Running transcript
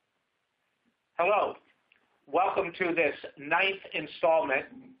Hello. Welcome to this ninth installment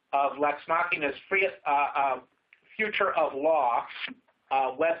of Lex Machina's Future of Law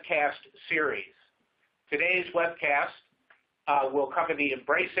webcast series. Today's webcast will cover the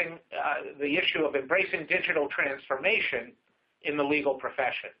issue of embracing digital transformation in the legal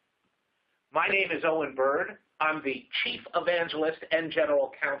profession. My name is Owen Bird. I'm the Chief Evangelist and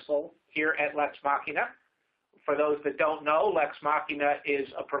General Counsel here at Lex Machina. For those that don't know, Lex Machina is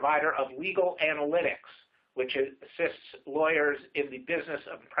a provider of legal analytics, which assists lawyers in the business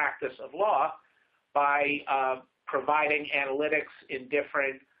and practice of law by providing analytics in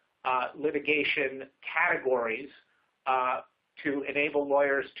different litigation categories to enable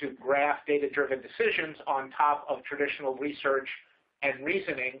lawyers to graft data-driven decisions on top of traditional research and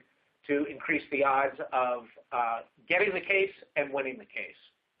reasoning to increase the odds of getting the case and winning the case.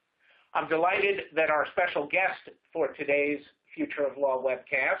 I'm delighted that our special guest for today's Future of Law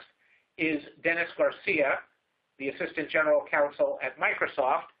webcast is Dennis Garcia, the Assistant General Counsel at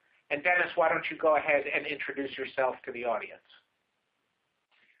Microsoft. And Dennis, why don't you go ahead and introduce yourself to the audience?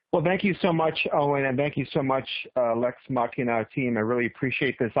 Well, thank you so much, Owen, and thank you so much, Lex Machina team. I really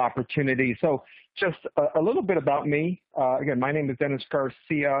appreciate this opportunity. So just a little bit about me. Again, my name is Dennis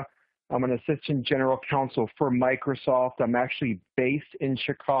Garcia. I'm an Assistant General Counsel for Microsoft. I'm actually based in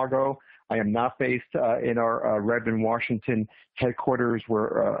Chicago. I am not based in our Redmond, Washington headquarters,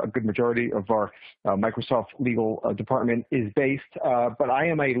 where a good majority of our Microsoft legal department is based. But I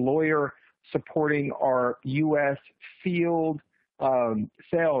am a lawyer supporting our U.S. field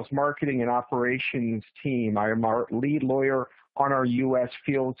sales, marketing, and operations team. I am our lead lawyer on our U.S.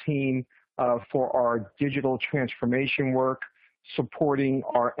 field team for our digital transformation work, supporting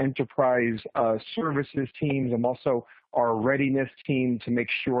our enterprise services teams. I'm also our readiness team to make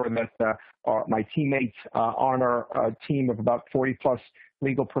sure that my teammates on our team of about 40-plus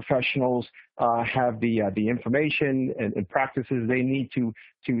legal professionals have the information and practices they need to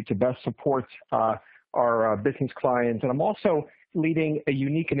best support our business clients. And I'm also leading a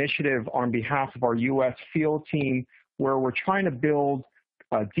unique initiative on behalf of our U.S. field team where we're trying to build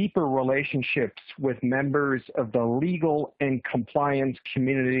deeper relationships with members of the legal and compliance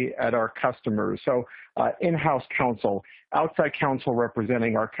community at our customers. So in-house counsel, outside counsel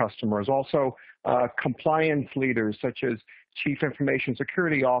representing our customers, also compliance leaders such as chief information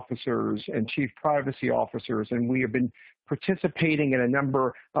security officers and chief privacy officers. And we have been participating in a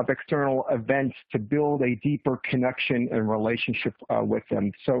number of external events to build a deeper connection and relationship with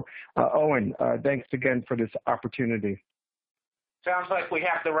them. So Owen, thanks again for this opportunity. Sounds like we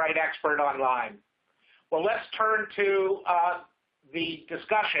have the right expert online. Well, let's turn to the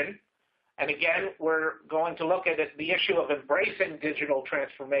discussion. And again, we're going to look at the issue of embracing digital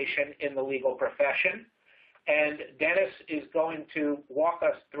transformation in the legal profession. And Dennis is going to walk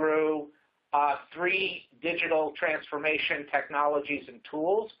us through three digital transformation technologies and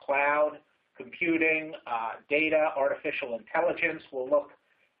tools: cloud, computing, data, artificial intelligence. We'll look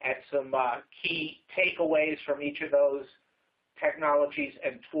at some key takeaways from each of those technologies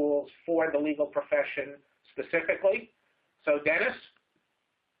and tools for the legal profession specifically. So Dennis,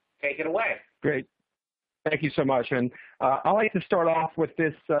 take it away. Great. Thank you so much. And I'd like to start off with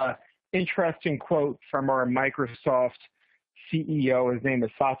this interesting quote from our Microsoft CEO. His name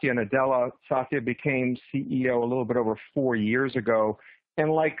is Satya Nadella. Satya became CEO a little bit over 4 years ago. And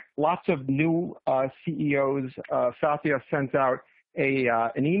like lots of new CEOs, Satya sent out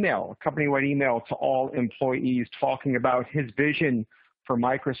an email, a company-wide email to all employees talking about his vision for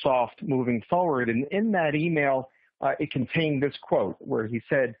Microsoft moving forward. And in that email, it contained this quote where he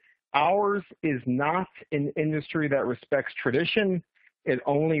said, "Ours is not an industry that respects tradition. It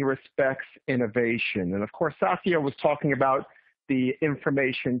only respects innovation." And of course, Satya was talking about the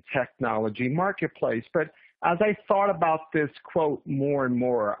information technology marketplace. But as I thought about this quote more and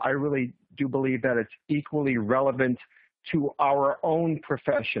more, I really do believe that it's equally relevant to our own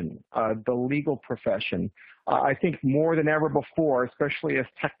profession, the legal profession. I think more than ever before, especially as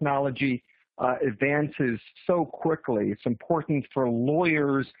technology advances so quickly, it's important for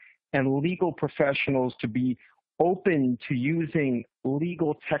lawyers and legal professionals to be open to using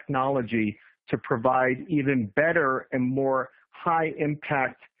legal technology to provide even better and more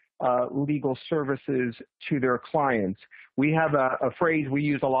high-impact legal services to their clients. We have a phrase we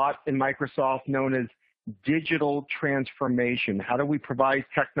use a lot in Microsoft known as digital transformation. How do we provide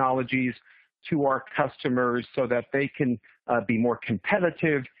technologies to our customers so that they can be more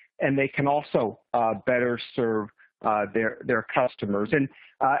competitive and they can also better serve their customers? And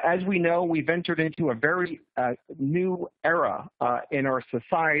as we know, we've entered into a very new era in our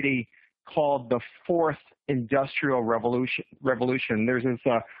society called the fourth industrial revolution. There's this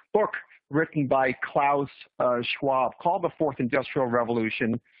book written by Klaus Schwab called The Fourth Industrial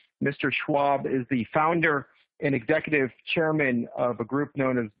Revolution. Mr. Schwab is the founder and executive chairman of a group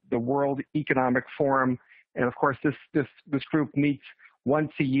known as the World Economic Forum. And of course, this group meets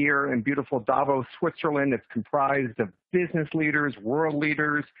once a year in beautiful Davos, Switzerland. It's comprised of business leaders, world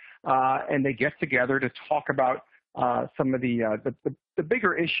leaders, and they get together to talk about some of the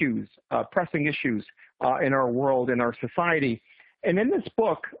bigger issues, pressing issues in our world, in our society. And in this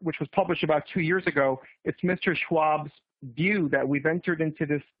book, which was published about 2 years ago, it's Mr. Schwab's view that we've entered into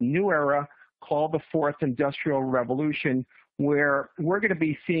this new era called the Fourth Industrial Revolution, where we're going to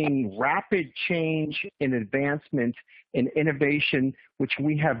be seeing rapid change in advancement and innovation, which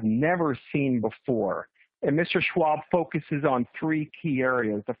we have never seen before. And Mr. Schwab focuses on 3 key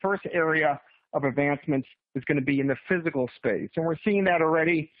areas. The first area of advancements is going to be in the physical space. And we're seeing that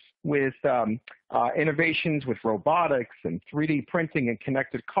already with innovations with robotics and 3D printing and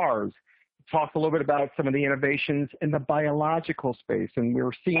connected cars. Talk a little bit about some of the innovations in the biological space. And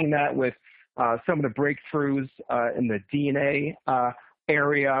we're seeing that with some of the breakthroughs in the DNA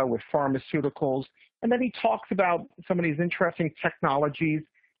area with pharmaceuticals. And then he talks about some of these interesting technologies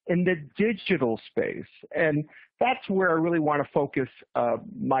in the digital space. And that's where I really want to focus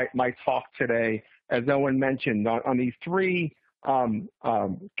my talk today, as Owen mentioned, on these 3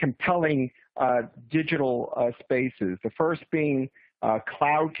 compelling digital spaces. The first being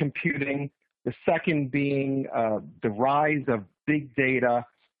cloud computing, the second being the rise of big data,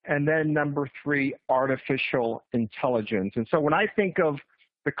 and then number 3, artificial intelligence. And so when I think of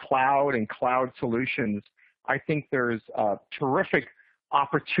the cloud and cloud solutions, I think there's terrific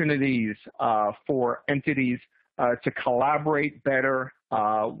opportunities for entities to collaborate better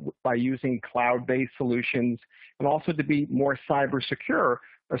by using cloud-based solutions, and also to be more cyber secure,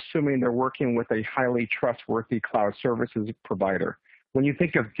 assuming they're working with a highly trustworthy cloud services provider. When you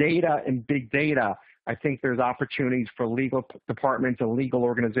think of data and big data, I think there's opportunities for legal departments and legal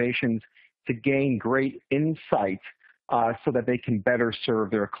organizations to gain great insight so that they can better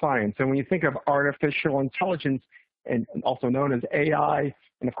serve their clients. And when you think of artificial intelligence, and also known as AI,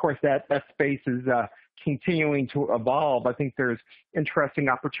 and of course that space is continuing to evolve, I think there's interesting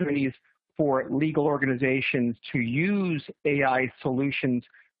opportunities for legal organizations to use AI solutions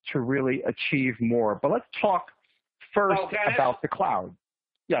to really achieve more. But let's talk first about the cloud.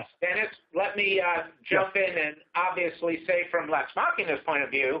 Yes. Dennis, let me jump in and obviously say from Lex Machina's point of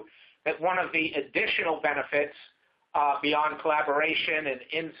view that one of the additional benefits beyond collaboration and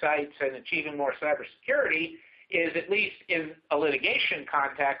insights and achieving more cybersecurity is, at least in a litigation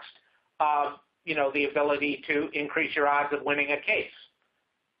context, the ability to increase your odds of winning a case.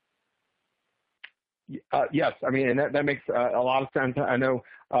 Yes, I mean, and that makes a lot of sense. I know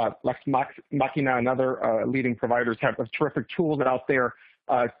Lex Machina and other leading providers have terrific tools out there,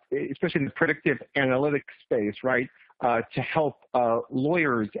 especially in the predictive analytics space, right, to help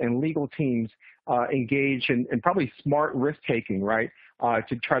lawyers and legal teams engage in probably smart risk-taking, right,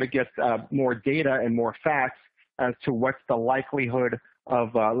 to try to get more data and more facts as to what's the likelihood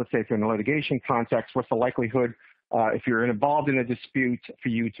of, let's say if you're in a litigation context, what's the likelihood if you're involved in a dispute for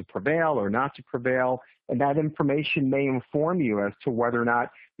you to prevail or not to prevail. And that information may inform you as to whether or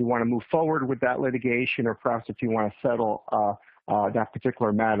not you want to move forward with that litigation, or perhaps if you want to settle that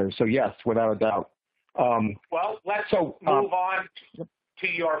particular matter. So yes, without a doubt. Well, let's move on to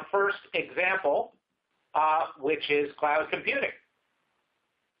your first example, which is cloud computing.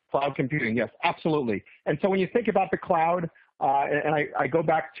 Cloud computing, yes, absolutely. And so when you think about the cloud, and I go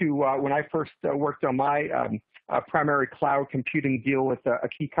back to when I first worked on my primary cloud computing deal with a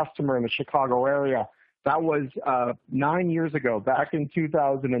key customer in the Chicago area, that was 9 years ago, back in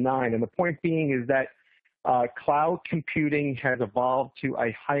 2009. And the point being is that cloud computing has evolved to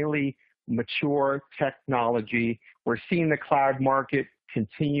a highly mature technology. We're seeing the cloud market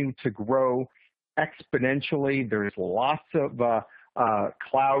continue to grow exponentially. There's lots of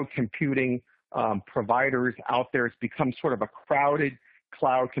cloud computing providers out there. It's become sort of a crowded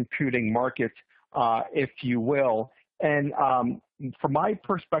cloud computing market, if you will. And from my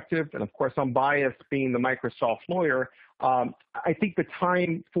perspective, and of course I'm biased being the Microsoft lawyer, I think the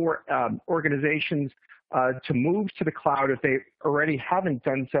time for organizations to move to the cloud, if they already haven't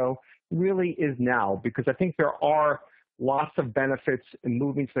done so, really is now, because I think there are lots of benefits in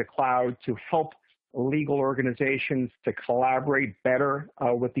moving to the cloud to help legal organizations to collaborate better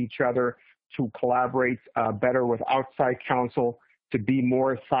with each other, to collaborate better with outside counsel, to be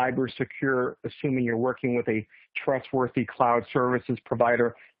more cyber secure, assuming you're working with a trustworthy cloud services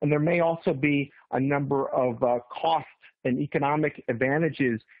provider. And there may also be a number of cost and economic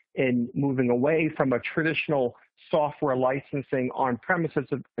advantages in moving away from a traditional software licensing on-premises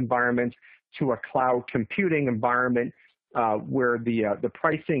environment to a cloud computing environment where the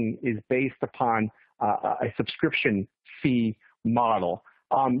pricing is based upon a subscription fee model.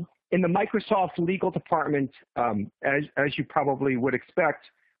 In the Microsoft legal department, as you probably would expect,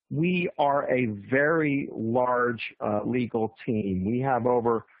 we are a very large legal team. We have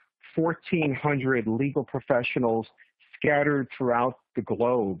over 1,400 legal professionals scattered throughout the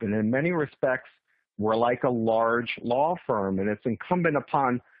globe. And in many respects, we're like a large law firm, and it's incumbent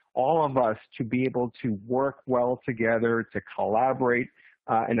upon all of us to be able to work well together, to collaborate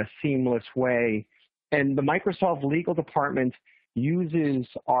in a seamless way. And the Microsoft legal department uses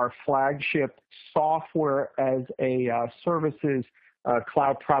our flagship software as a services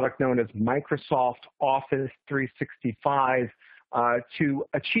cloud product known as Microsoft Office 365 to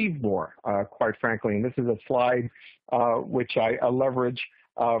achieve more, quite frankly. And this is a slide which I leverage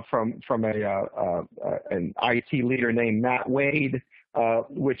from an IT leader named Matt Wade,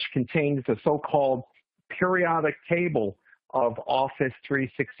 which contains the so-called periodic table of Office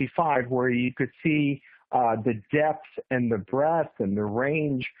 365, where you could see the depth and the breadth and the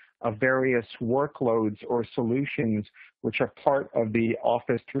range of various workloads or solutions which are part of the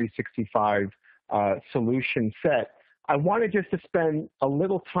Office 365 solution set. I wanted just to spend a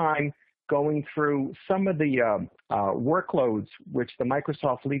little time going through some of the workloads which the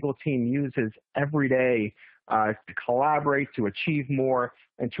Microsoft legal team uses every day to collaborate, to achieve more,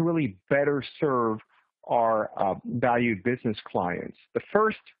 and to really better serve our valued business clients. The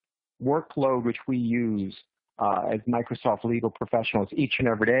first workload which we use as Microsoft legal professionals each and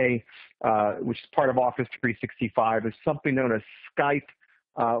every day, which is part of Office 365, is something known as Skype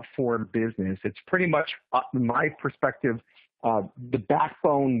for Business. It's pretty much, in my perspective, the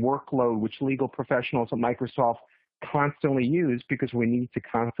backbone workload which legal professionals at Microsoft constantly use because we need to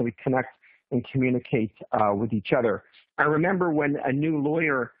constantly connect and communicate with each other. I remember when a new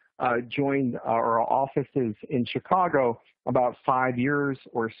lawyer joined our offices in Chicago about 5 years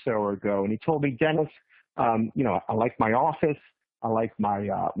or so ago, and he told me, Dennis, I like my office, I like my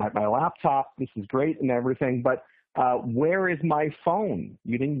laptop, this is great and everything, but where is my phone?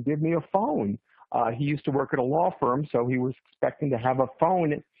 You didn't give me a phone. He used to work at a law firm, so he was expecting to have a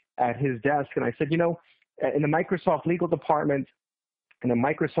phone at his desk. And I said, in the Microsoft legal department and the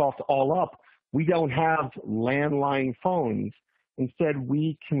Microsoft All Up, we don't have landline phones. Instead,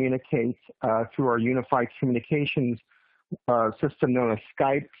 we communicate through our unified communications system known as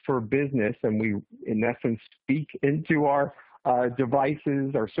Skype for Business, and we, in essence, speak into our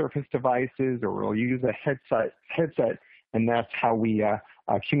devices, our Surface devices, or we'll use a headset, and that's how we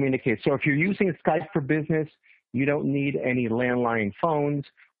communicate. So if you're using Skype for Business, you don't need any landline phones.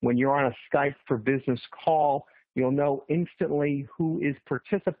 When you're on a Skype for Business call, you'll know instantly who is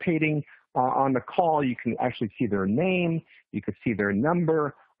participating on the call. You can actually see their name. You can see their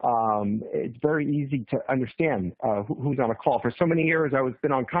number. It's very easy to understand who's on a call. For so many years, I was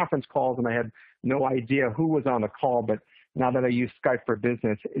been on conference calls, and I had no idea who was on the call, but now that I use Skype for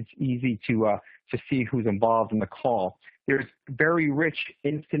Business, it's easy to see who's involved in the call. There's very rich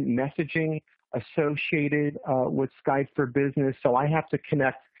instant messaging associated with Skype for Business, so I have to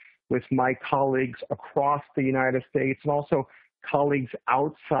connect with my colleagues across the United States and also colleagues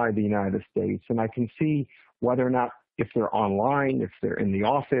outside the United States, and I can see whether or not, if they're online, if they're in the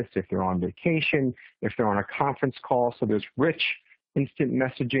office, if they're on vacation, if they're on a conference call. So there's rich instant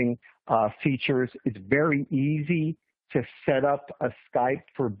messaging features. It's very easy to set up a Skype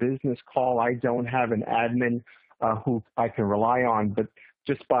for Business call. I don't have an admin who I can rely on, but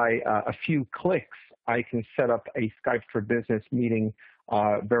just by a few clicks, I can set up a Skype for Business meeting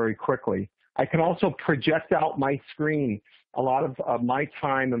very quickly. I can also project out my screen. A lot of my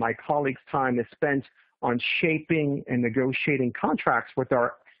time and my colleagues' time is spent on shaping and negotiating contracts with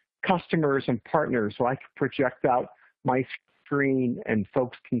our customers and partners. So I can project out my screen and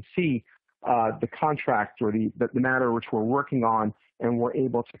folks can see the contract or the matter which we're working on, and we're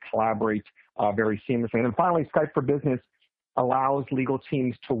able to collaborate very seamlessly. And then finally, Skype for Business allows legal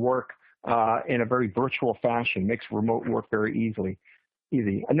teams to work in a very virtual fashion, makes remote work very easy.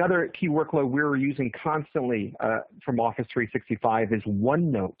 Another key workload we're using constantly from Office 365 is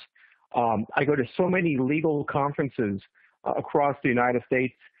OneNote. I go to so many legal conferences across the United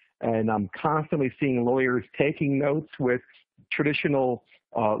States, and I'm constantly seeing lawyers taking notes with traditional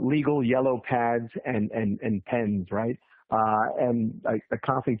legal yellow pads and pens, right? And I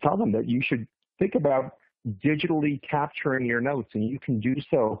constantly tell them that you should think about digitally capturing your notes, and you can do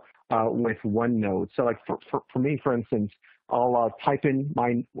so with OneNote. So like for me, for instance, I'll type in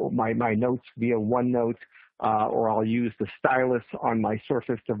my notes via OneNote. or I'll use the stylus on my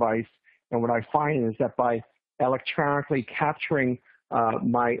Surface device. And what I find is that by electronically capturing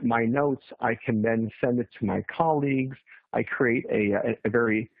my notes, I can then send it to my colleagues. I create a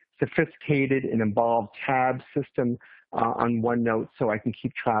very sophisticated and involved tab system on OneNote so I can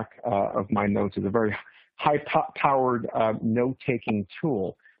keep track of my notes. It's a very high-powered note-taking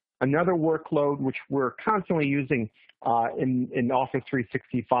tool. Another workload which we're constantly using in Office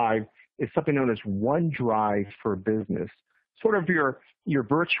 365 is something known as OneDrive for Business, sort of your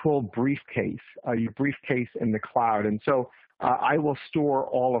virtual briefcase, your briefcase in the cloud. And so I will store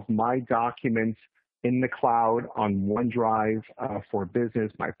all of my documents in the cloud on OneDrive for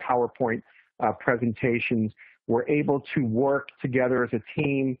Business, my PowerPoint presentations. We're able to work together as a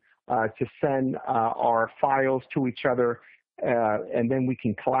team to send our files to each other, and then we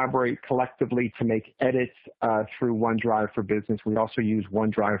can collaborate collectively to make edits through OneDrive for Business. We also use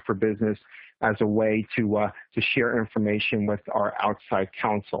OneDrive for Business as a way to share information with our outside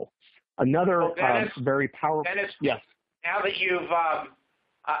counsel. Another Dennis, very powerful. Dennis, yes. Now that you've,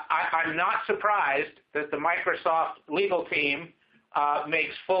 I'm not surprised that the Microsoft legal team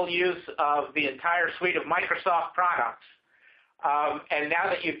makes full use of the entire suite of Microsoft products. And now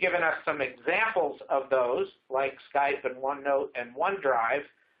that you've given us some examples of those, like Skype and OneNote and OneDrive,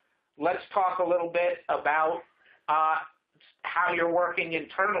 let's talk a little bit about how you're working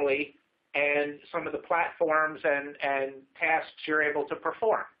internally and some of the platforms and tasks you're able to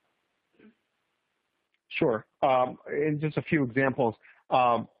perform. Sure. And just a few examples.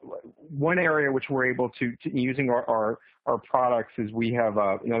 One area which we're able to using our products is we have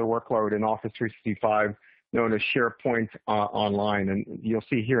another workload in Office 365 known as SharePoint Online. And you'll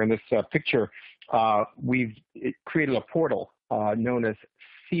see here in this picture, we've created a portal known as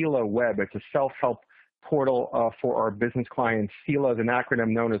SELA Web. It's a self-help portal for our business clients. SELA is an acronym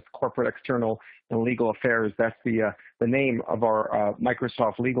known as Corporate External and Legal Affairs. That's the name of our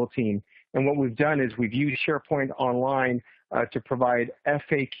Microsoft legal team. And what we've done is we've used SharePoint Online to provide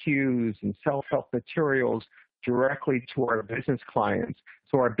FAQs and self-help materials directly to our business clients.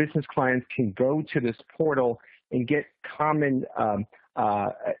 So our business clients can go to this portal and get common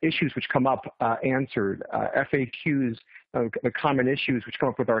issues which come up answered. FAQs, the common issues which come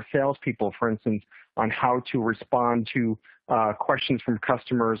up with our salespeople, for instance, on how to respond to questions from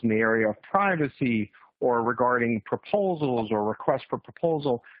customers in the area of privacy or regarding proposals or requests for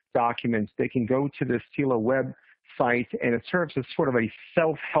proposal documents. They can go to this SELA website, and it serves as sort of a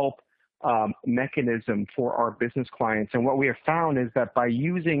self-help mechanism for our business clients. And what we have found is that by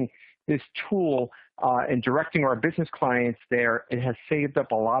using this tool and directing our business clients there, it has saved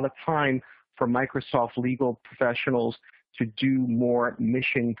up a lot of time for Microsoft legal professionals to do more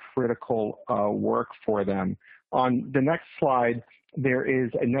mission-critical work for them. On the next slide, there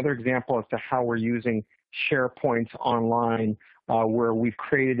is another example as to how we're using SharePoint Online, where we've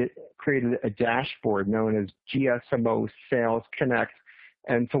created a dashboard known as GSMO Sales Connect.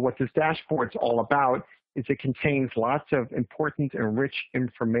 And so what this dashboard's all about is it contains lots of important and rich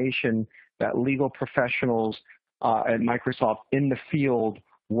information that legal professionals at Microsoft in the field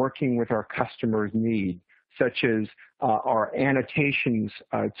working with our customers need, such as our annotations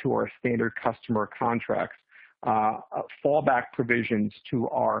to our standard customer contracts, fallback provisions to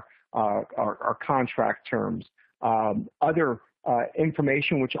our contract terms, other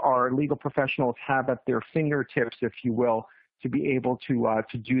information which our legal professionals have at their fingertips, if you will, to be able to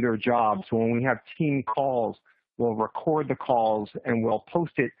do their job. So when we have team calls, we'll record the calls and we'll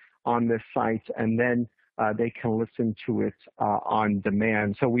post it on this site, and then they can listen to it on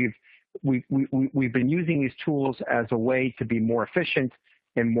demand. So we've been using these tools as a way to be more efficient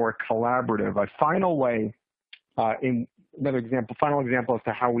and more collaborative. A final way, final example as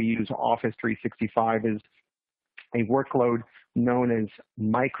to how we use Office 365 is a workload known as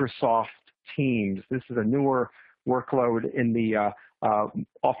Microsoft Teams. This is a newer workload in the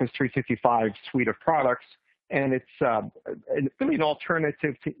Office 365 suite of products, and it's really an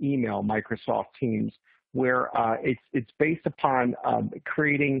alternative to email, Microsoft Teams, where it's based upon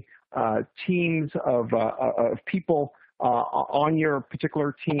creating teams of people on your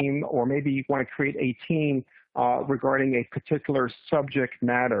particular team, or maybe you want to create a team regarding a particular subject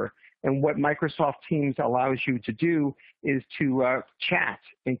matter. And what Microsoft Teams allows you to do is to chat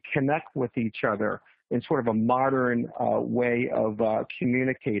and connect with each other in sort of a modern way of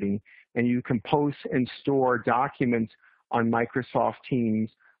communicating. And you can post and store documents on Microsoft Teams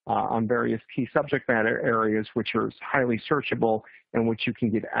on various key subject matter areas, which are highly searchable and which you can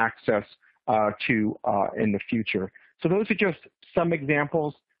get access to in the future. So those are just some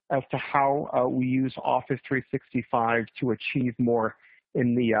examples as to how we use Office 365 to achieve more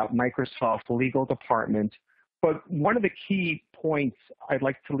in the Microsoft legal department. But one of the key points I'd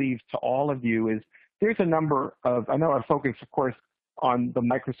like to leave to all of you is there's a number of, I know I focus, of course, on the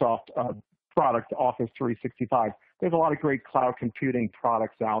Microsoft product, Office 365. There's a lot of great cloud computing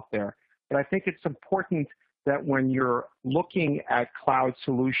products out there. But I think it's important that when you're looking at cloud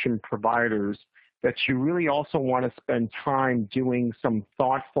solution providers, that you really also want to spend time doing some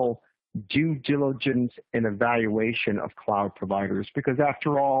thoughtful due diligence and evaluation of cloud providers, because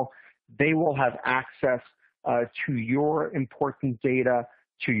after all, they will have access to your important data,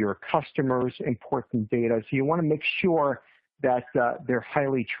 to your customers' important data. So you want to make sure that they're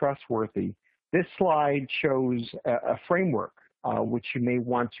highly trustworthy. This slide shows a framework which you may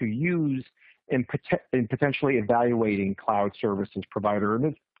want to use in potentially evaluating cloud services providers.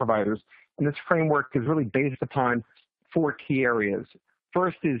 And this framework is really based upon 4 key areas.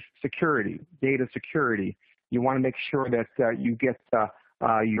 First is security, data security. You want to make sure that you get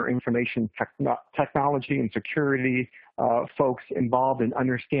your information technology and security folks involved in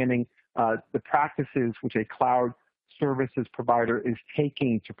understanding the practices which a cloud services provider is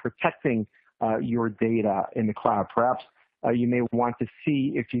taking to protecting your data in the cloud. Perhaps you may want to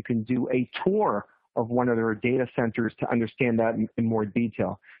see if you can do a tour of one of their data centers to understand that in more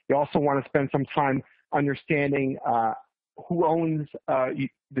detail. You also want to spend some time understanding who owns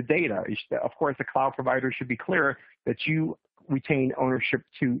the data. Of course, the cloud provider should be clear that you retain ownership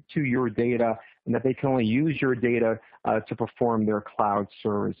to your data and that they can only use your data to perform their cloud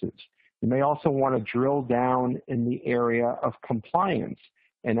services. You may also want to drill down in the area of compliance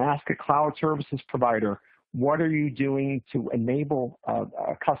and ask a cloud services provider, what are you doing to enable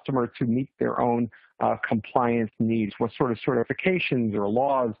a customer to meet their own compliance needs? What sort of certifications or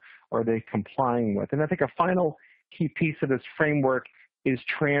laws are they complying with? And I think a final key piece of this framework is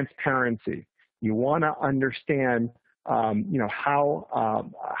transparency. You want to understand,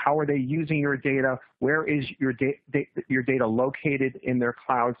 how are they using your data? Where is your data located in their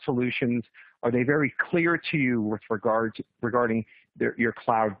cloud solutions? Are they very clear to you with regarding your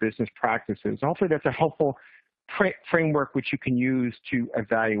cloud business practices? Hopefully that's a helpful framework which you can use to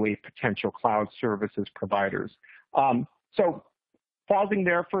evaluate potential cloud services providers. So pausing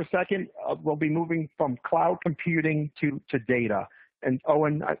there for a second, we'll be moving from cloud computing to data. And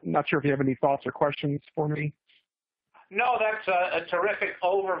Owen, I'm not sure if you have any thoughts or questions for me. No, that's a terrific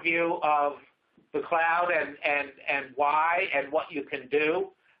overview of the cloud and why and what you can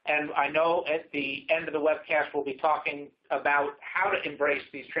do. And I know at the end of the webcast we'll be talking about how to embrace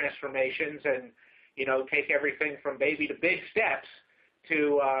these transformations and, take everything from baby to big steps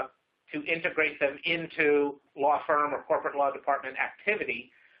to integrate them into law firm or corporate law department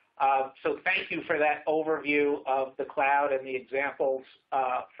activity. So thank you for that overview of the cloud and the examples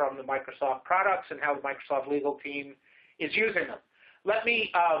from the Microsoft products and how the Microsoft legal team is using them. Let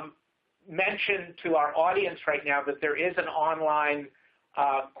me mention to our audience right now that there is an online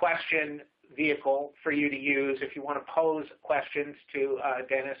question vehicle for you to use if you want to pose questions to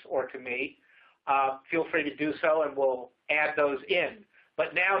Dennis or to me. Feel free to do so and we'll add those in.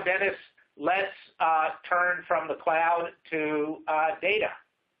 But now, Dennis, let's turn from the cloud to data.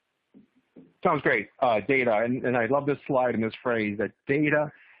 Sounds great, data. And I love this slide and this phrase that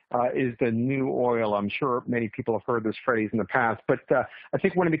data is the new oil. I'm sure many people have heard this phrase in the past, but I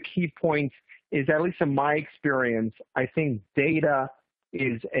think one of the key points is, at least in my experience, I think data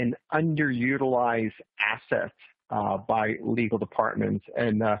is an underutilized asset by legal departments,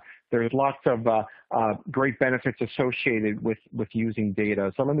 and there's lots of great benefits associated with using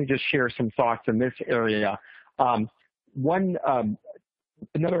data. So let me just share some thoughts in this area.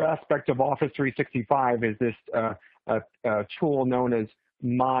 Another aspect of Office 365 is this tool known as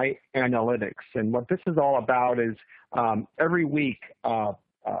My Analytics. And what this is all about is every week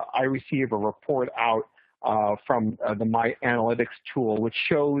I receive a report out from the My Analytics tool, which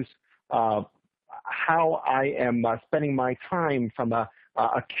shows how I am spending my time from a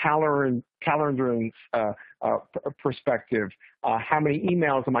calendaring perspective. How many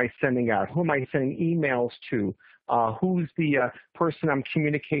emails am I sending out? Who am I sending emails to? Who's the person I'm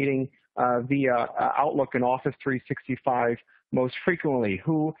communicating via Outlook and Office 365 most frequently?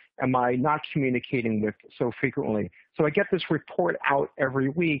 Who am I not communicating with so frequently? So I get this report out every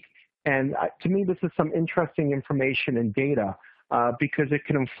week, and to me this is some interesting information and data because it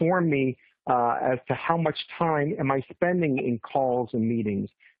can inform me as to how much time am I spending in calls and meetings?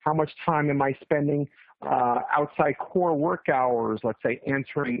 How much time am I spending outside core work hours, let's say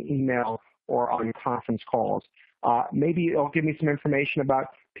answering email or on conference calls? Maybe it'll give me some information about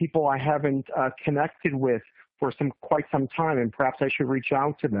people I haven't connected with for quite some time, and perhaps I should reach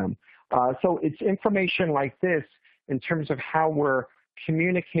out to them. So it's information like this in terms of how we're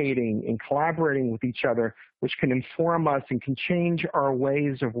communicating and collaborating with each other, which can inform us and can change our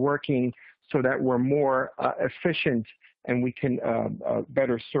ways of working so that we're more efficient and we can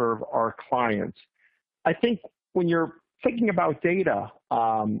better serve our clients. I think when you're thinking about data,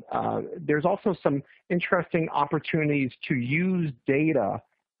 there's also some interesting opportunities to use data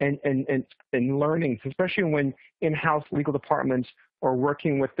and learnings, especially when in-house legal departments are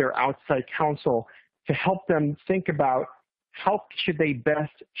working with their outside counsel to help them think about how should they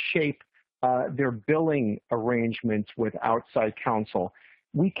best shape their billing arrangements with outside counsel.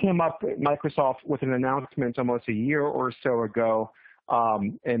 We came up at Microsoft with an announcement almost a year or so ago,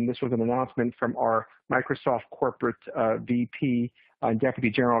 and this was an announcement from our Microsoft corporate VP and Deputy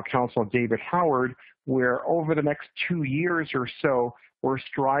General Counsel, David Howard, where over the next 2 years or so, we're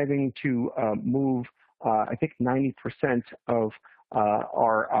striving to move, I think, 90% of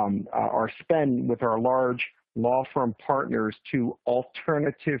our spend with our large law firm partners to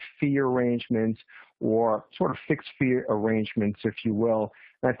alternative fee arrangements or sort of fixed fee arrangements, if you will.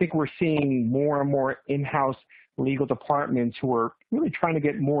 And I think we're seeing more and more in-house legal departments who are really trying to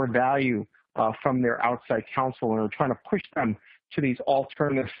get more value from their outside counsel and are trying to push them to these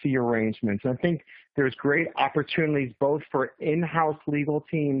alternative fee arrangements. And I think there's great opportunities both for in-house legal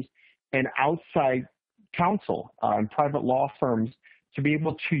teams and outside counsel and private law firms to be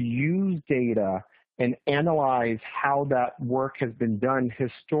able to use data and analyze how that work has been done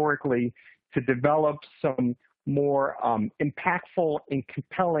historically to develop some more impactful and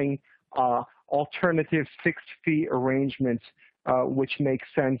compelling alternative fixed fee arrangements, which make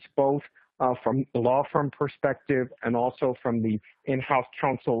sense both from the law firm perspective and also from the in-house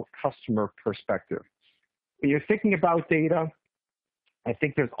counsel customer perspective. When you're thinking about data, I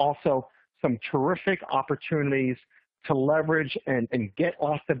think there's also some terrific opportunities to leverage and get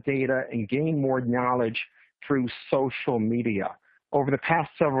lots of data and gain more knowledge through social media. Over the past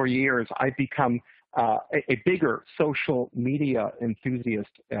several years, I've become a bigger social media enthusiast,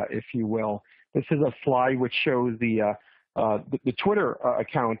 if you will. This is a slide which shows the Twitter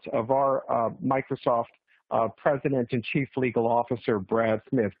account of our Microsoft President and Chief Legal Officer, Brad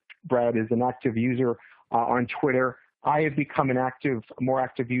Smith. Brad is an active user on Twitter. I have become a more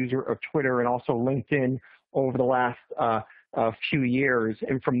active user of Twitter and also LinkedIn over the last few years.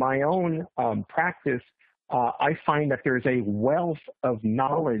 And from my own practice, I find that there's a wealth of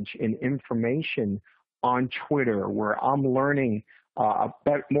knowledge and information on Twitter where I'm learning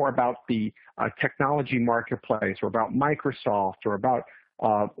more about the technology marketplace or about Microsoft or about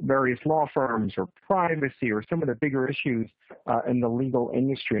various law firms or privacy or some of the bigger issues in the legal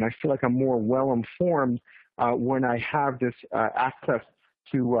industry. And I feel like I'm more well-informed when I have this access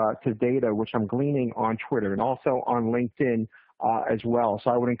to data, which I'm gleaning on Twitter and also on LinkedIn as well. So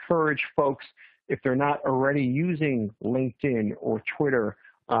I would encourage folks, if they're not already using LinkedIn or Twitter,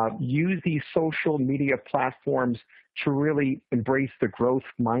 use these social media platforms to really embrace the growth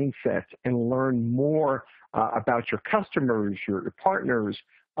mindset and learn more about your customers, your partners,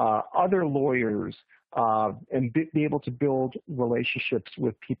 other lawyers, and be able to build relationships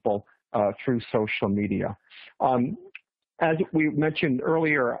with people through social media. As we mentioned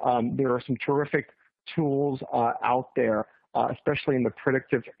earlier, there are some terrific tools out there, especially in the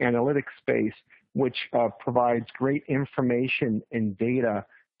predictive analytics space, which provides great information and data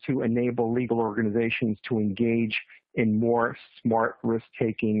to enable legal organizations to engage in more smart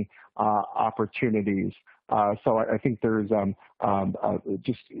risk-taking opportunities. So I think there's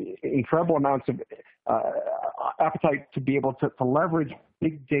just incredible amounts of appetite to be able to leverage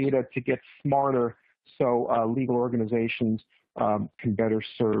big data to get smarter so legal organizations can better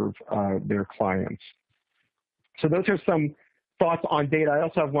serve their clients. So those are some thoughts on data. I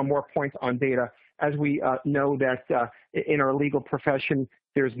also have one more point on data. As we know that in our legal profession,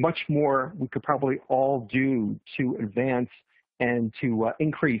 there's much more we could probably all do to advance and to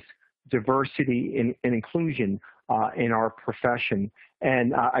increase diversity and inclusion in our profession.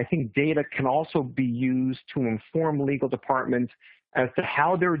 And I think data can also be used to inform legal departments as to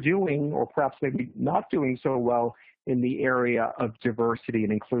how they're doing, or perhaps maybe not doing so well in the area of diversity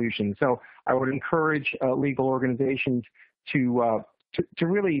and inclusion. So I would encourage legal organizations to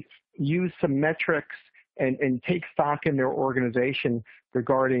really use some metrics and take stock in their organization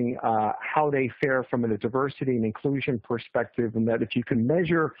regarding how they fare from a diversity and inclusion perspective, and that if you can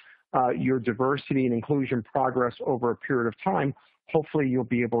measure your diversity and inclusion progress over a period of time, hopefully you'll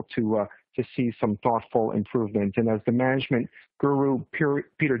be able to see some thoughtful improvement. And as the management guru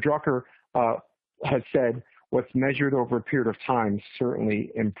Peter Drucker has said, what's measured over a period of time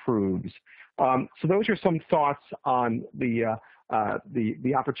certainly improves. So those are some thoughts on the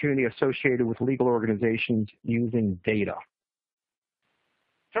opportunity associated with legal organizations using data.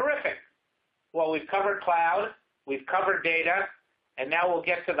 Well, we've covered cloud, we've covered data, and now we'll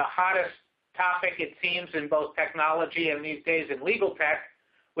get to the hottest topic, it seems, in both technology and these days in legal tech,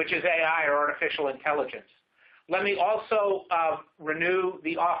 which is AI, or artificial intelligence. Let me also renew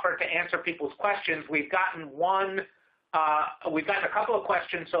the offer to answer people's questions. We've gotten a couple of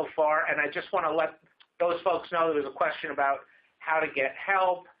questions so far, and I just want to let those folks know there was a question about how to get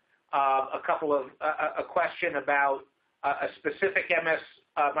help, a question about a specific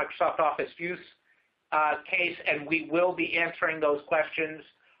Microsoft Office use case, and we will be answering those questions.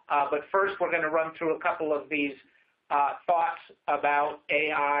 But first, we're going to run through a couple of these thoughts about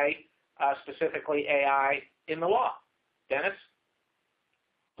AI, specifically AI in the law. Dennis?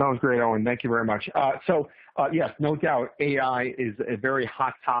 Sounds great, Owen. Thank you very much. Yes, no doubt, AI is a very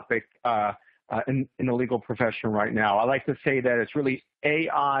hot topic in the legal profession right now. I like to say that it's really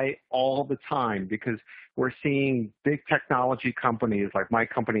AI all the time, because we're seeing big technology companies like my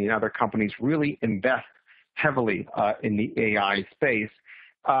company and other companies really invest heavily in the AI space.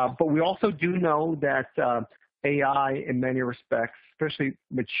 But we also do know that AI, in many respects, especially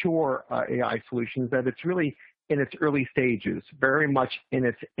mature AI solutions, that it's really in its early stages, very much in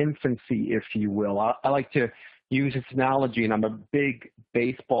its infancy, if you will. I like to use this analogy, and I'm a big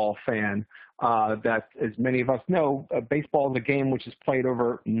baseball fan, that, as many of us know, baseball is a game which is played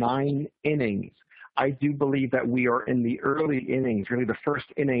over 9 innings. I do believe that we are in the early innings, really the first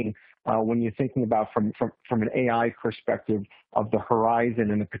inning, when you're thinking about from an AI perspective of the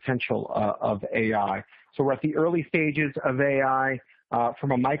horizon and the potential of AI. So we're at the early stages of AI.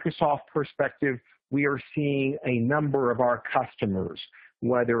 From a Microsoft perspective, we are seeing a number of our customers,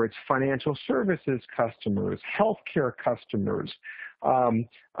 whether it's financial services customers, healthcare customers,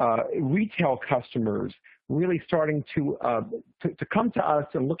 retail customers, really starting to come to us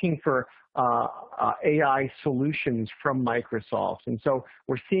and looking for AI solutions from Microsoft. And so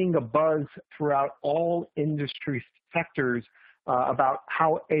we're seeing a buzz throughout all industry sectors about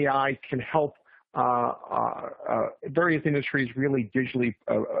how AI can help various industries really digitally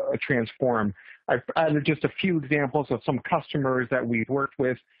transform. I've added just a few examples of some customers that we've worked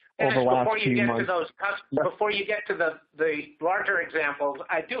with over the last few months. Before you get to the larger examples,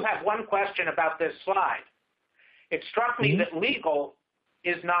 I do have one question about this slide. It struck me that legal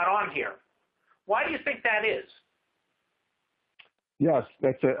is not on here. Why do you think that is? Yes,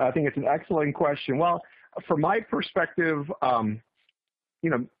 I think it's an excellent question. Well, from my perspective,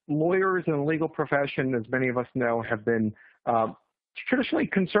 lawyers in the legal profession, as many of us know, have been traditionally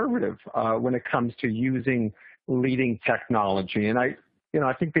conservative when it comes to using leading technology. And I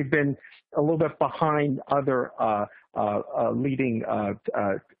think they've been a little bit behind other leading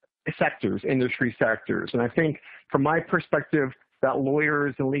sectors, industry sectors. And I think from my perspective, that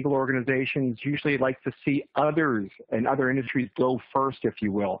lawyers and legal organizations usually like to see others and other industries go first, if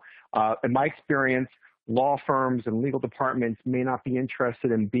you will. In my experience, law firms and legal departments may not be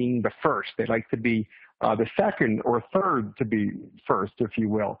interested in being the first. They like to be the second or third to be first, if you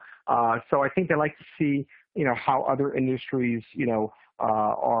will. So I think they like to see, how other industries,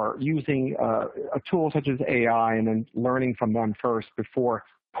 are using a tool such as AI and then learning from them first before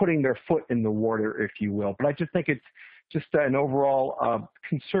putting their foot in the water, if you will. But I just think it's just an overall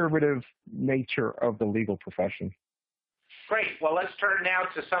conservative nature of the legal profession. Great. Well, let's turn now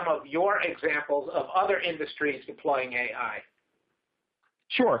to some of your examples of other industries deploying AI.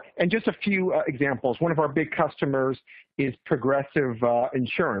 Sure. And just a few examples. One of our big customers is Progressive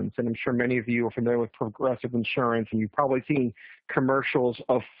Insurance, and I'm sure many of you are familiar with Progressive Insurance, and you've probably seen commercials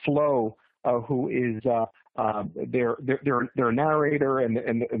of Flo, who is their narrator and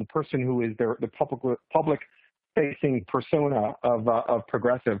the person who is the public-facing persona of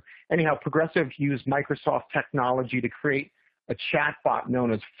Progressive. Anyhow, Progressive used Microsoft technology to create a chatbot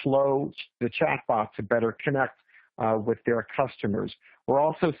known as Flo, the chatbot, to better connect with their customers. We're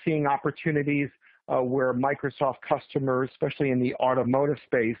also seeing opportunities where Microsoft customers, especially in the automotive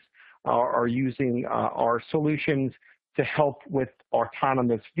space, are using our solutions to help with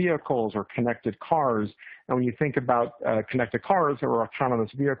autonomous vehicles or connected cars. And when you think about connected cars or autonomous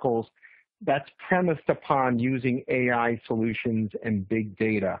vehicles, that's premised upon using AI solutions and big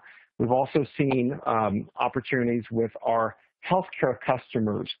data. We've also seen opportunities with our healthcare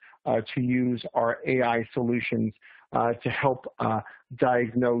customers to use our AI solutions to help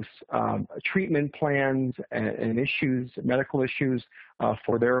diagnose treatment plans and issues, medical issues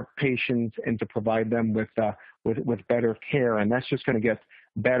for their patients, and to provide them with better care. And that's just going to get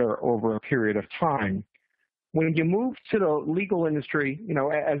better over a period of time. When you move to the legal industry,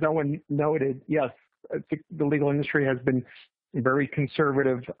 as Owen noted, yes, the legal industry has been very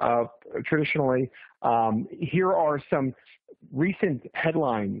conservative traditionally. Here are some recent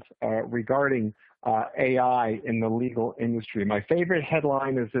headlines regarding AI in the legal industry. My favorite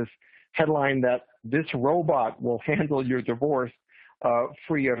headline is this headline that this robot will handle your divorce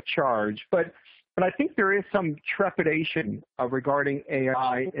free of charge. But I think there is some trepidation regarding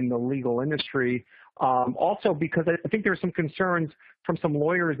AI in the legal industry, also because I think there are some concerns from some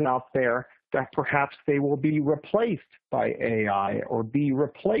lawyers out there that perhaps they will be replaced by AI or be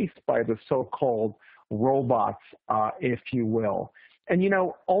replaced by the so-called robots, if you will. And,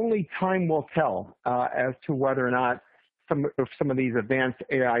 only time will tell as to whether or not some of these advanced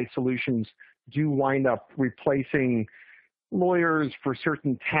AI solutions do wind up replacing lawyers for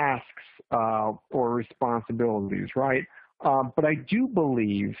certain tasks or responsibilities, right? But I do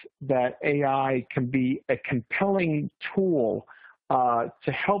believe that AI can be a compelling tool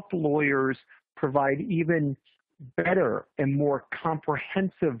to help lawyers provide even better and more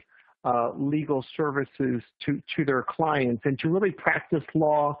comprehensive legal services to their clients and to really practice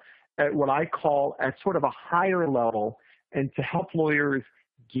law at what I call at sort of a higher level and to help lawyers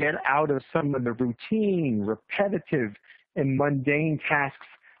get out of some of the routine, repetitive, and mundane tasks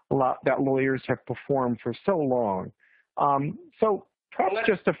that lawyers have performed for so long. So perhaps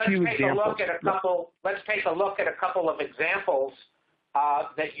just a few examples. Let's take a look at a couple of examples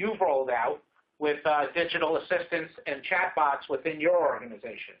that you've rolled out with digital assistants and chatbots within your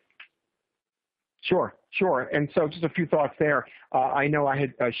organization. Sure. And so just a few thoughts there. I know I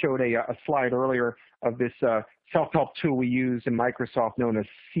had showed a slide earlier of this self-help tool we use in Microsoft known as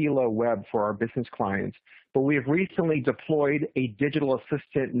Silo Web for our business clients. But we have recently deployed a digital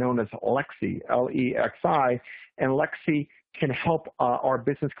assistant known as Lexi, L-E-X-I, and Lexi can help our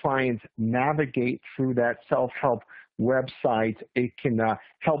business clients navigate through that self-help website. It can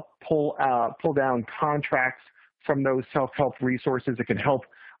help pull down contracts from those self-help resources. It can help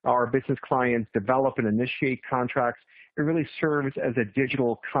our business clients develop and initiate contracts. It really serves as a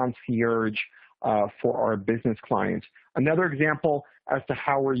digital concierge for our business clients. Another example as to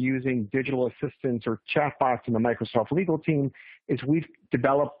how we're using digital assistants or chatbots in the Microsoft legal team is we've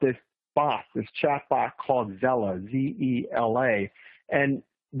developed this chatbot called Zella, Z-E-L-A. And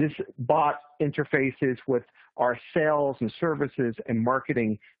this bot interfaces with our sales and services and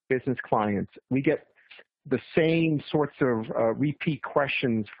marketing business clients. We get the same sorts of repeat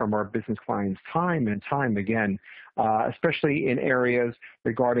questions from our business clients time and time again, especially in areas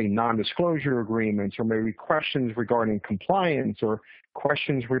regarding non-disclosure agreements or maybe questions regarding compliance or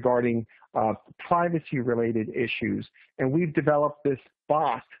questions regarding privacy-related issues. And we've developed this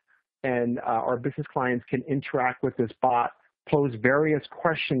bot, and our business clients can interact with this bot, pose various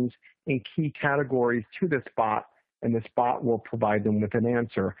questions in key categories to this bot, and this bot will provide them with an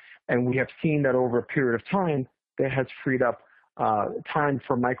answer. And we have seen that over a period of time, that has freed up time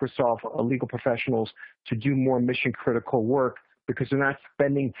for Microsoft legal professionals to do more mission-critical work because they're not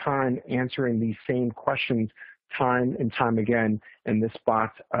spending time answering these same questions time and time again, and this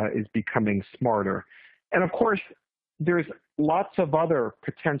bot is becoming smarter. And of course, there's lots of other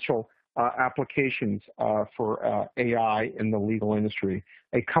potential applications for AI in the legal industry.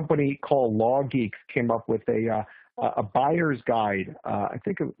 A company called LawGeeks came up with a buyer's guide, I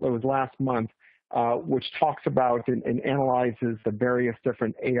think it was last month, which talks about and analyzes the various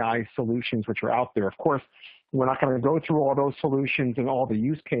different AI solutions which are out there. Of course, we're not going to go through all those solutions and all the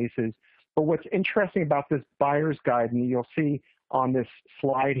use cases, but what's interesting about this buyer's guide, and you'll see on this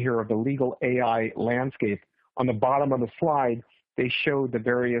slide here of the legal AI landscape, on the bottom of the slide, they show the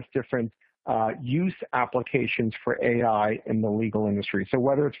various different use applications for AI in the legal industry. So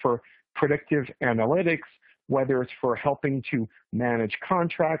whether it's for predictive analytics, whether it's for helping to manage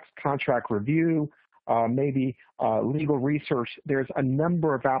contracts, contract review, maybe legal research, there's a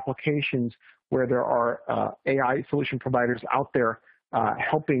number of applications where there are AI solution providers out there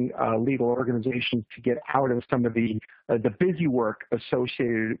helping legal organizations to get out of some of the busy work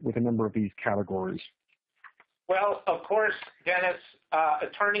associated with a number of these categories. Well, of course, Dennis,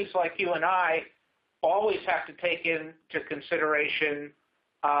 attorneys like you and I always have to take into consideration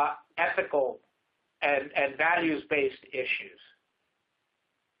ethical and values-based issues.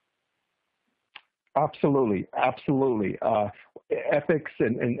 Absolutely. Ethics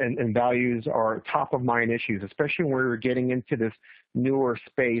and values are top-of-mind issues, especially when we're getting into this newer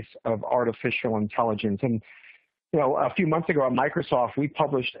space of artificial intelligence. And, a few months ago at Microsoft, we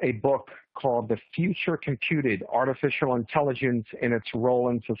published a book called The Future Computed, Artificial Intelligence and Its Role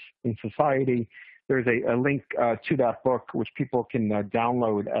in Society. There's a link to that book, which people can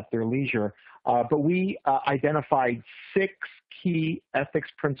download at their leisure. But we identified 6 key ethics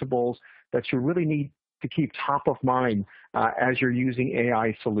principles that you really need to keep top of mind as you're using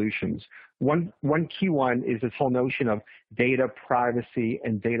AI solutions. One key one is this whole notion of data privacy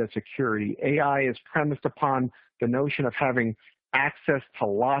and data security. AI is premised upon the notion of having access to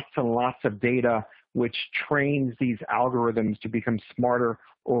lots and lots of data, which trains these algorithms to become smarter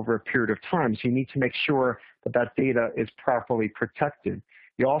over a period of time. So you need to make sure that that data is properly protected.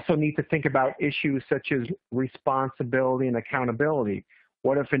 You also need to think about issues such as responsibility and accountability.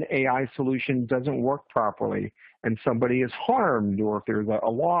 What if an AI solution doesn't work properly and somebody is harmed, or if there's a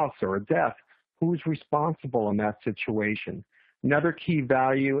loss or a death? Who's responsible in that situation? Another key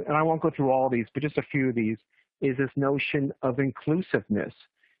value, and I won't go through all of these, but just a few of these, is this notion of inclusiveness.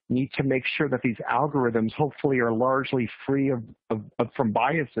 You need to make sure that these algorithms hopefully are largely free from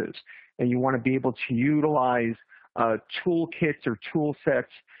biases, and you want to be able to utilize toolkits or tool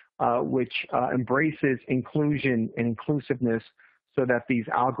sets which embraces inclusion and inclusiveness so that these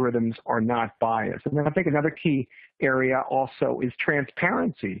algorithms are not biased. And then I think another key area also is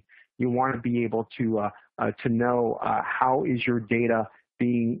transparency. You want to be able to know how is your data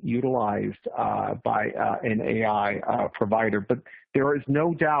being utilized by an AI provider. But there is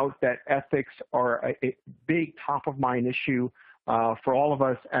no doubt that ethics are a big top-of-mind issue for all of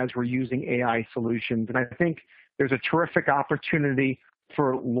us as we're using AI solutions. And I think there's a terrific opportunity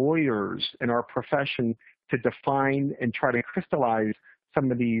for lawyers in our profession to define and try to crystallize some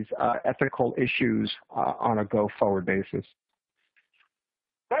of these ethical issues on a go-forward basis.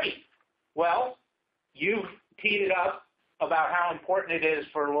 Great. Well, you've teed it up about how important it is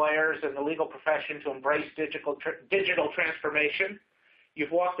for lawyers and the legal profession to embrace digital transformation.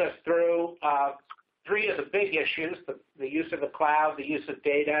 You've walked us through three of the big issues, the use of the cloud, the use of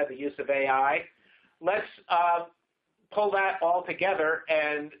data, the use of AI. Let's pull that all together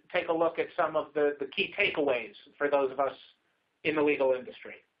and take a look at some of the key takeaways for those of us in the legal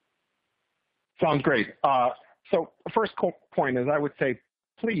industry. Sounds great. So the first point is I would say,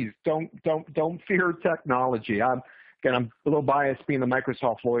 please don't fear technology. Again, I'm a little biased being a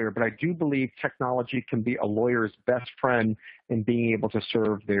Microsoft lawyer, but I do believe technology can be a lawyer's best friend in being able to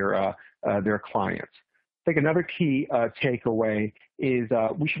serve their clients. I think another key takeaway is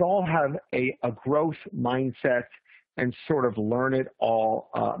we should all have a growth mindset and sort of learn it all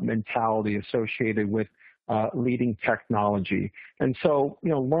mentality associated with leading technology. And so,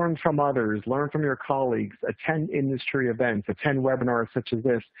 learn from others, learn from your colleagues, attend industry events, attend webinars such as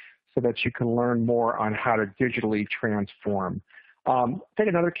this so that you can learn more on how to digitally transform. I think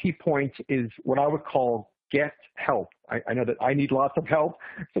another key point is what I would call get help. I know that I need lots of help.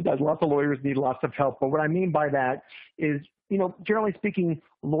 Sometimes lots of lawyers need lots of help. But what I mean by that is, generally speaking,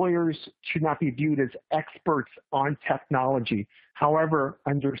 lawyers should not be viewed as experts on technology. However,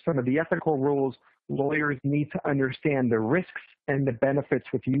 under some of the ethical rules, lawyers need to understand the risks and the benefits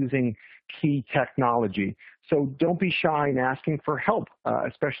with using key technology. So don't be shy in asking for help,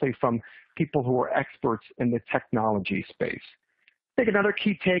 especially from people who are experts in the technology space. I think another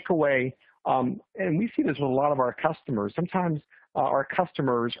key takeaway, and we see this with a lot of our customers, sometimes our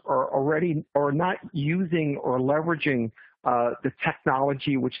customers are not using or leveraging the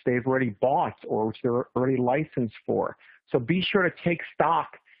technology which they've already bought or which they're already licensed for. So be sure to take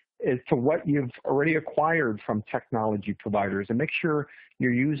stock as to what you've already acquired from technology providers and make sure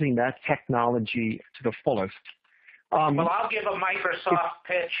you're using that technology to the fullest. Well, I'll give a Microsoft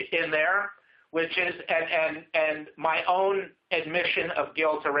pitch in there, which is, and my own admission of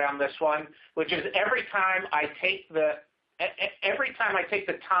guilt around this one, which is every time I take the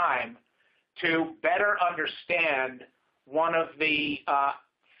time to better understand one of the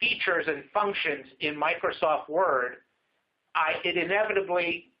features and functions in Microsoft Word, it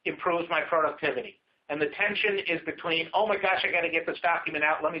inevitably improves my productivity. And the tension is between, oh my gosh, I got to get this document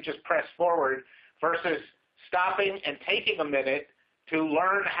out, let me just press forward, versus stopping and taking a minute to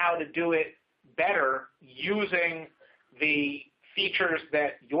learn how to do it better using the features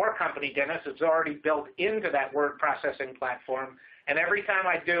that your company, Dennis, has already built into that word processing platform. And every time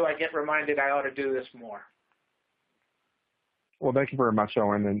I do, I get reminded I ought to do this more. Well, thank you very much,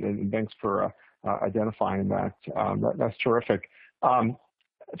 Owen, and thanks for identifying that. That's terrific.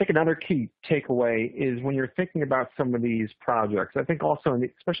 I think another key takeaway is when you're thinking about some of these projects, I think also,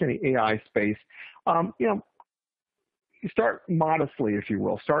 especially in the AI space, you start modestly, if you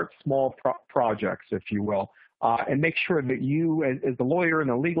will. Start small projects, if you will, and make sure that you, as the lawyer and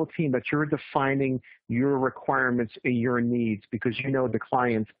the legal team, that you're defining your requirements and your needs because you know the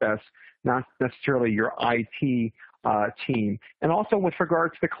client's best, not necessarily your IT team. And also with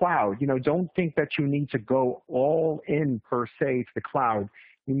regard to the cloud, don't think that you need to go all in per se to the cloud.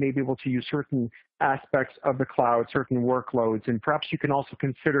 You may be able to use certain aspects of the cloud, certain workloads, and perhaps you can also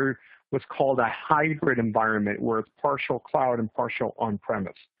consider what's called a hybrid environment where it's partial cloud and partial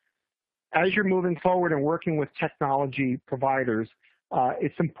on-premise. As you're moving forward and working with technology providers,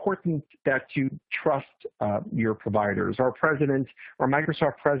 it's important that you trust your providers. Our president, our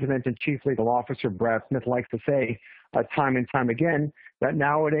Microsoft president and chief legal officer, Brad Smith, likes to say time and time again that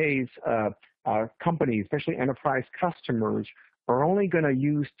nowadays companies, especially enterprise customers, are only going to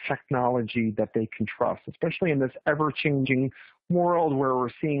use technology that they can trust, especially in this ever-changing world where we're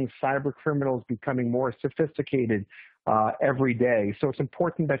seeing cyber criminals becoming more sophisticated every day. So it's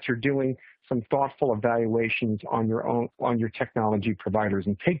important that you're doing some thoughtful evaluations on your technology providers,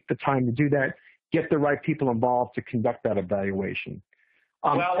 and take the time to do that. Get the right people involved to conduct that evaluation.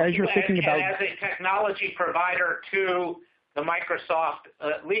 As you're thinking about, as a technology provider to the Microsoft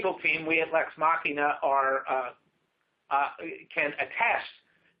legal team, we at Lex Machina can attest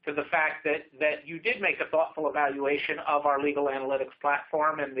to the fact that you did make a thoughtful evaluation of our legal analytics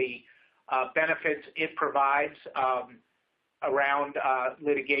platform and the benefits it provides around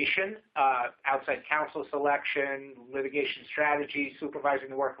litigation, outside counsel selection, litigation strategy, supervising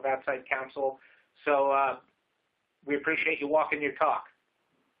the work of outside counsel. So we appreciate you walking your talk.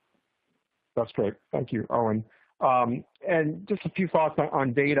 That's great. Thank you, Owen. And just a few thoughts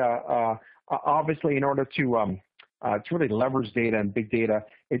on data. Obviously, in order to really leverage data and big data,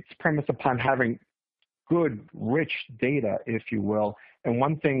 it's premised upon having good, rich data, if you will. And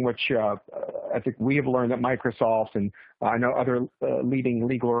one thing which I think we have learned at Microsoft, and I know other leading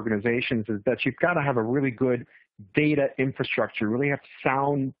legal organizations, is that you've got to have a really good data infrastructure. You really have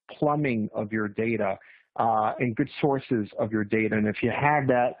sound plumbing of your data and good sources of your data. And if you have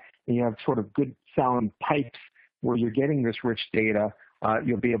that, and you have sort of good sound pipes where you're getting this rich data,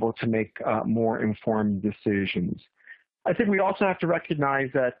 you'll be able to make more informed decisions. I think we also have to recognize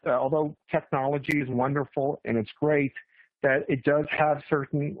that although technology is wonderful and it's great, that it does have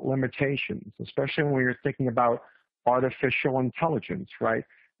certain limitations, especially when you're thinking about artificial intelligence, right?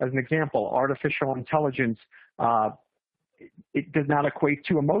 As an example, artificial intelligence, it does not equate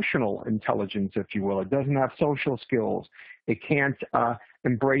to emotional intelligence, if you will. It doesn't have social skills. It can't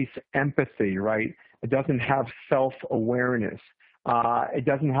embrace empathy, right? It doesn't have self-awareness. It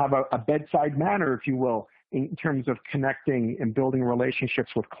doesn't have a bedside manner, if you will, in terms of connecting and building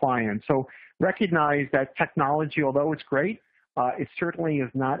relationships with clients. So recognize that technology, although it's great, it certainly is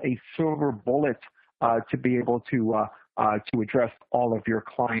not a silver bullet to be able to address all of your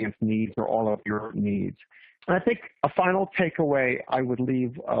clients' needs or all of your needs. And I think a final takeaway I would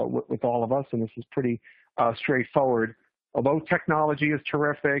leave with all of us, and this is pretty straightforward, although technology is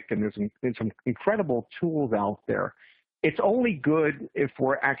terrific and there's some incredible tools out there, it's only good if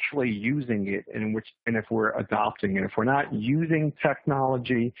we're actually using it and if we're adopting it. If we're not using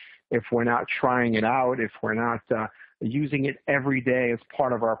technology, if we're not trying it out, if we're not using it every day as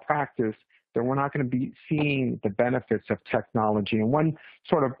part of our practice, then we're not going to be seeing the benefits of technology. And one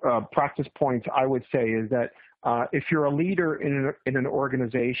sort of practice point I would say is that if you're a leader in an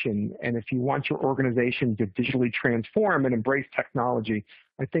organization, and if you want your organization to digitally transform and embrace technology,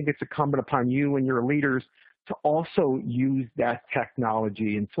 I think it's incumbent upon you and your leaders to also use that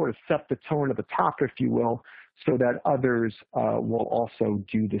technology and sort of set the tone at the top, if you will, so that others will also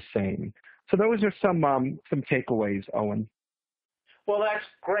do the same. So those are some takeaways, Owen. Well, that's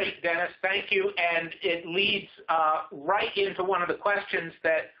great, Dennis. Thank you. And it leads right into one of the questions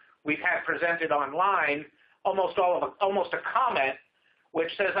that we've had presented online, almost a comment, which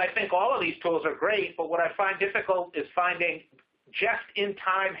says, I think all of these tools are great, but what I find difficult is finding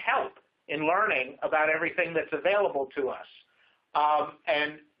just-in-time help in learning about everything that's available to us.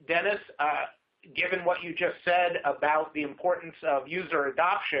 And Dennis, given what you just said about the importance of user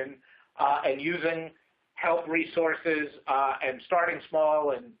adoption and using help resources and starting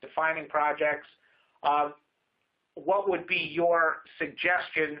small and defining projects, what would be your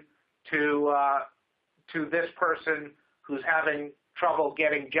suggestion to this person who's having trouble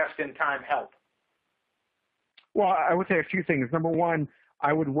getting just-in-time help? Well, I would say a few things. Number one,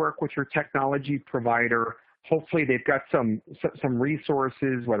 I would work with your technology provider. Hopefully they've got some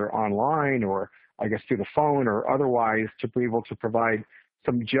resources, whether online or I guess through the phone or otherwise, to be able to provide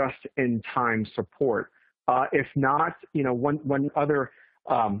some just-in-time support. If not, one other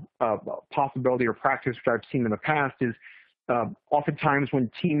possibility or practice which I've seen in the past is oftentimes when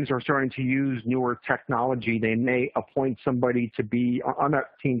teams are starting to use newer technology, they may appoint somebody to be on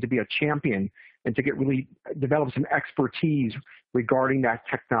that team to be a champion and to develop some expertise regarding that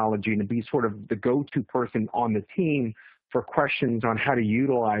technology and to be sort of the go-to person on the team for questions on how to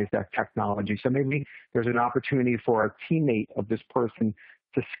utilize that technology. So maybe there's an opportunity for a teammate of this person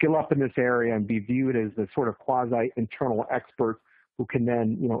to skill up in this area and be viewed as the sort of quasi-internal expert who can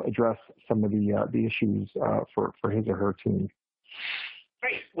then, address some of the issues for his or her team.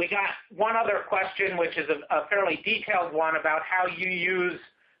 Great. We got one other question, which is a fairly detailed one about how you use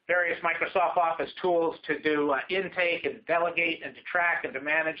various Microsoft Office tools to do intake and delegate and to track and to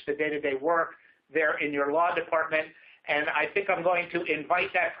manage the day-to-day work there in your law department. And I think I'm going to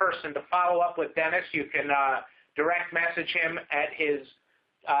invite that person to follow up with Dennis. You can direct message him at his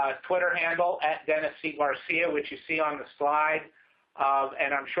Twitter handle, at Dennis C. Garcia, which you see on the slide.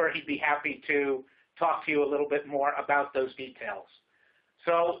 And I'm sure he'd be happy to talk to you a little bit more about those details.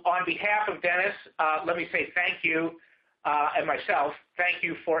 So on behalf of Dennis, let me say thank you, and myself, thank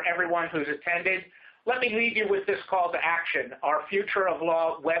you for everyone who's attended. Let me leave you with this call to action. Our Future of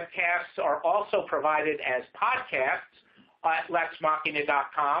Law webcasts are also provided as podcasts at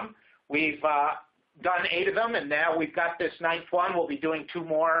lexmachina.com. We've done 8 of them, and now we've got this 9th one. We'll be doing 2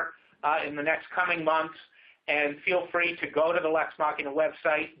 more in the next coming months. And feel free to go to the Lex Machina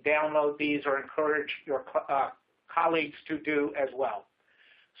website, download these, or encourage your colleagues to do as well.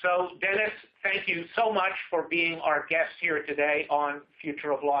 So, Dennis, thank you so much for being our guest here today on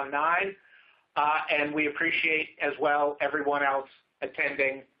Future of Law 9. And we appreciate as well everyone else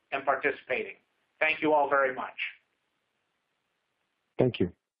attending and participating. Thank you all very much. Thank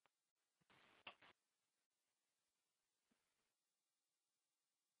you.